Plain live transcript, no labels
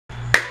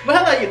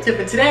Well, hello YouTube,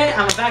 and today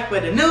I'm back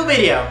with a new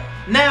video.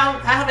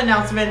 Now, I have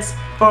announcements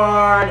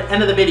for the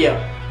end of the video.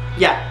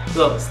 Yeah,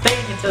 so stay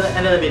until the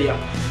end of the video.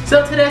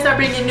 So today I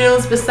bring you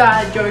news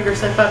besides Joey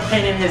Graceffa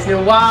painting his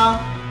new wall.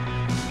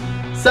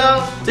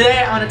 So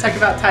today I want to talk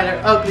about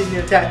Tyler Oakley's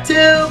new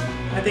tattoo.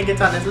 I think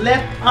it's on his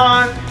left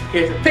arm.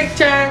 Here's a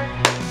picture.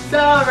 So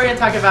we're going to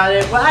talk about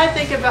it. What I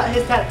think about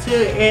his tattoo,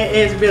 it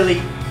is really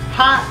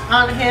hot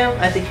on him.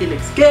 I think he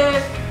looks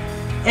good.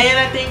 And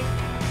I think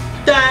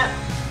that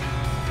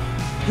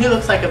he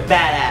looks like a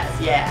badass,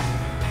 yeah.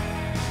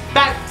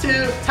 Back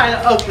to Tyler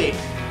Oakley.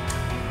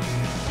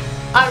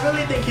 I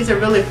really think he's a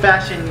really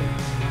fashion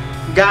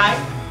guy.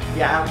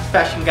 Yeah,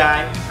 fashion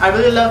guy. I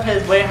really love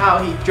his way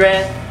how he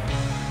dressed.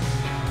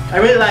 I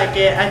really like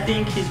it. I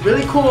think he's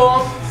really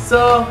cool.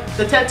 So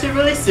the tattoo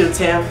really suits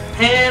him.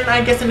 And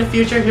I guess in the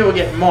future he will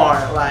get more.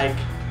 Like,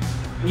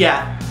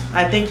 yeah.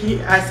 I think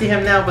I see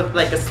him now with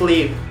like a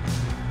sleeve.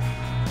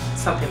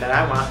 Something that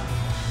I want.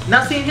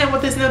 Now seeing him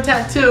with this new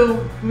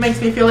tattoo makes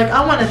me feel like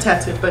I want a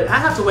tattoo, but I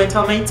have to wait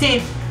till I'm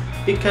 18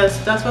 because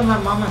that's what my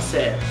mama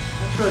said.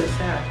 That's really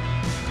sad.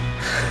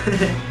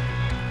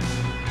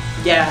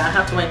 Yeah, I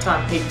have to wait till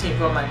I'm 18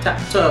 for my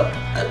tattoo.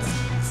 That's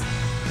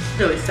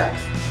really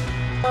sucks.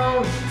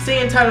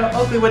 Seeing Tyler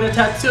Oakley with a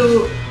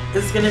tattoo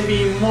is gonna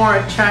be more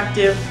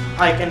attractive,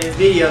 like in his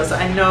videos.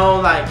 I know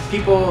like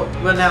people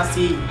will now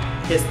see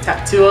his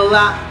tattoo a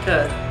lot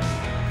because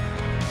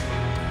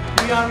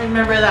y'all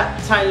remember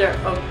that Tyler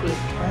Oakley?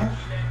 Huh?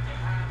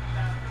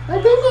 I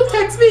don't know,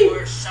 text me.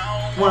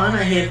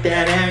 Wanna hit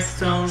that ass,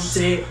 don't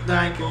sit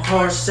like a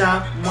horse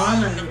out.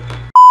 Wanna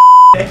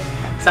hit.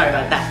 Sorry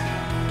about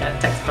that. Got a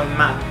text from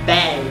my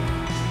babe.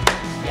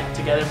 Yeah,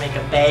 together make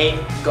a babe.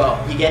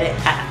 Go. You get it?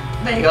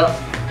 There you go.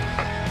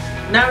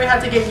 Now we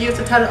have to get used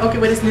to Tyler Oakley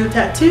with his new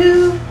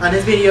tattoo on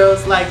his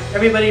videos. Like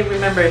everybody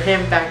remember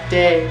him back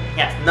then. He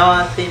has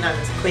nothing on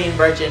his clean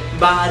virgin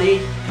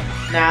body.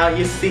 Now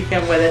you see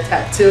him with a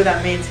tattoo,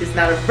 that means he's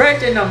not a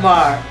virgin no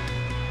more.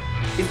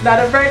 He's not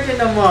a virgin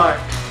no more.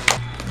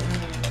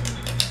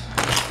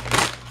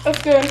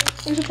 That's good.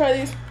 We should try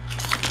these.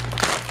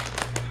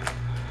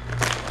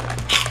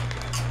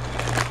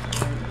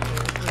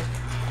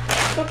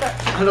 Okay.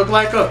 I look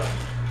like a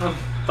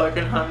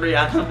fucking hungry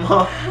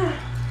animal. I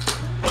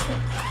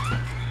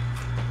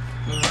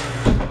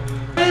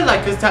really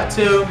like this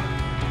tattoo.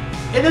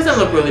 It doesn't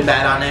look really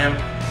bad on him.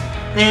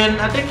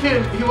 And I think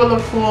he will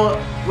look cool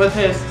with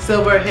his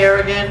silver hair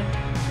again.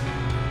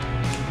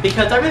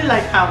 Because I really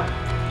like how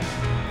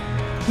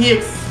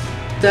he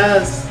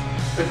does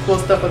the cool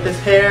stuff with his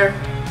hair.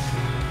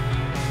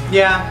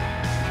 Yeah,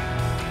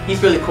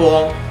 he's really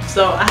cool.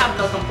 So I have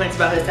no complaints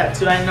about his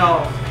tattoo. I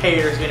know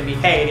haters are gonna be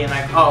hating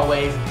like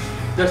always.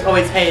 There's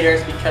always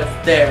haters because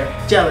they're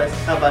jealous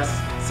of us.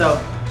 So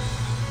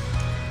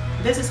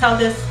this is how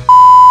this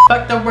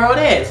fuck the world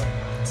is.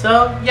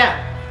 So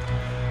yeah.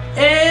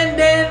 And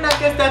then I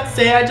guess that's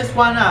it. I just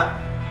wanna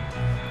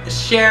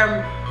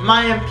share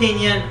my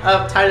opinion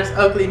of Tyler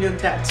Oakley's new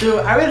tattoo.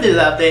 I really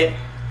loved it.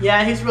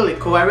 Yeah, he's really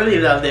cool. I really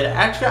loved it.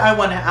 Actually, I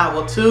want an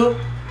owl too,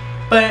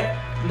 but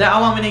the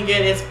owl I'm gonna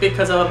get is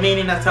because of a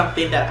meaning of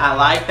something that I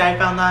like that I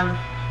found on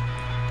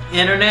the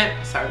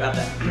internet. Sorry about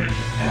that.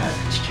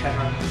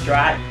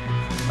 Dry.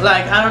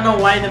 Like, I don't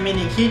know why the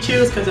meaning he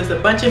chose, because there's a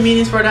bunch of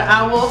meanings for the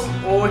owls,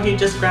 or he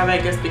just grabbed it,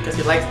 I guess, because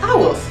he likes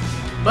owls.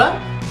 But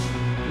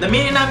the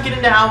meaning I'm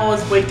getting the owl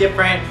is way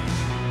different.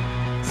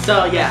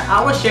 So yeah,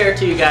 I will share it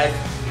to you guys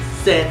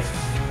since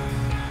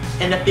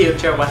in the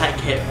future when I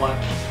get one.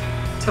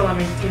 Till I'm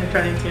 18 and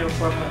turning 18 in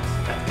 4 months.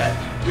 That's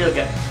good. Real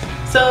good.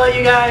 So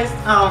you guys,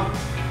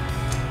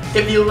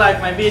 if you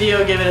like my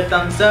video, give it a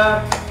thumbs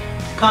up.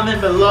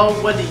 Comment below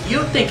what do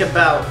you think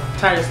about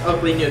Tyler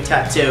Oakley's new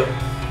tattoo.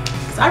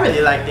 Because I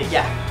really liked it,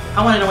 yeah.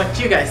 I want to know what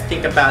you guys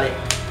think about it.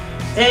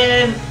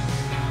 And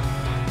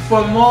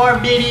for more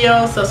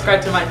videos,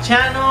 subscribe to my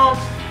channel.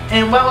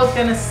 And what I was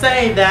gonna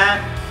say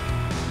that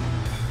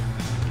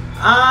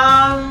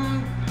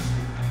I'm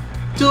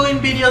doing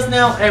videos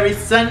now every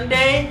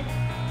Sunday.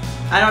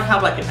 I don't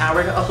have like an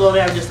hour to upload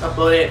it. I just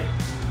upload it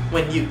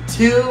when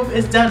YouTube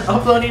is done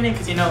uploading it,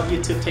 because you know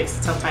YouTube takes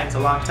sometimes a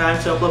long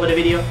time to upload a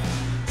video.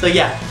 So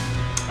yeah,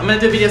 I'm gonna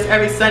do videos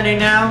every Sunday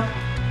now.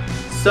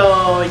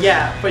 So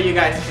yeah, for you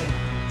guys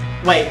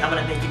can wait. I'm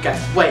gonna make you guys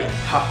wait.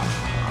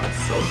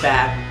 It's so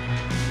bad.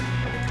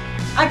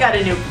 I got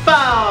a new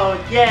phone.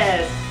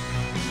 Yes.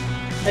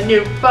 A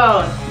new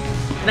phone.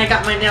 And I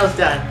got my nails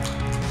done.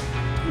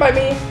 By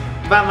me.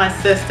 By my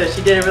sister.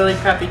 She did a really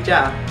crappy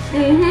job.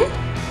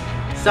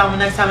 So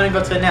next time I'm gonna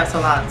go to a nail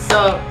salon.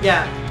 So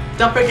yeah.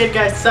 Don't forget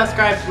guys,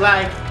 subscribe,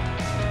 like,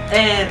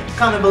 and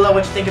comment below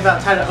what you think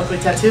about Tyler Oakley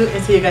tattoo.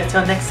 And see you guys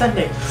till next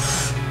Sunday.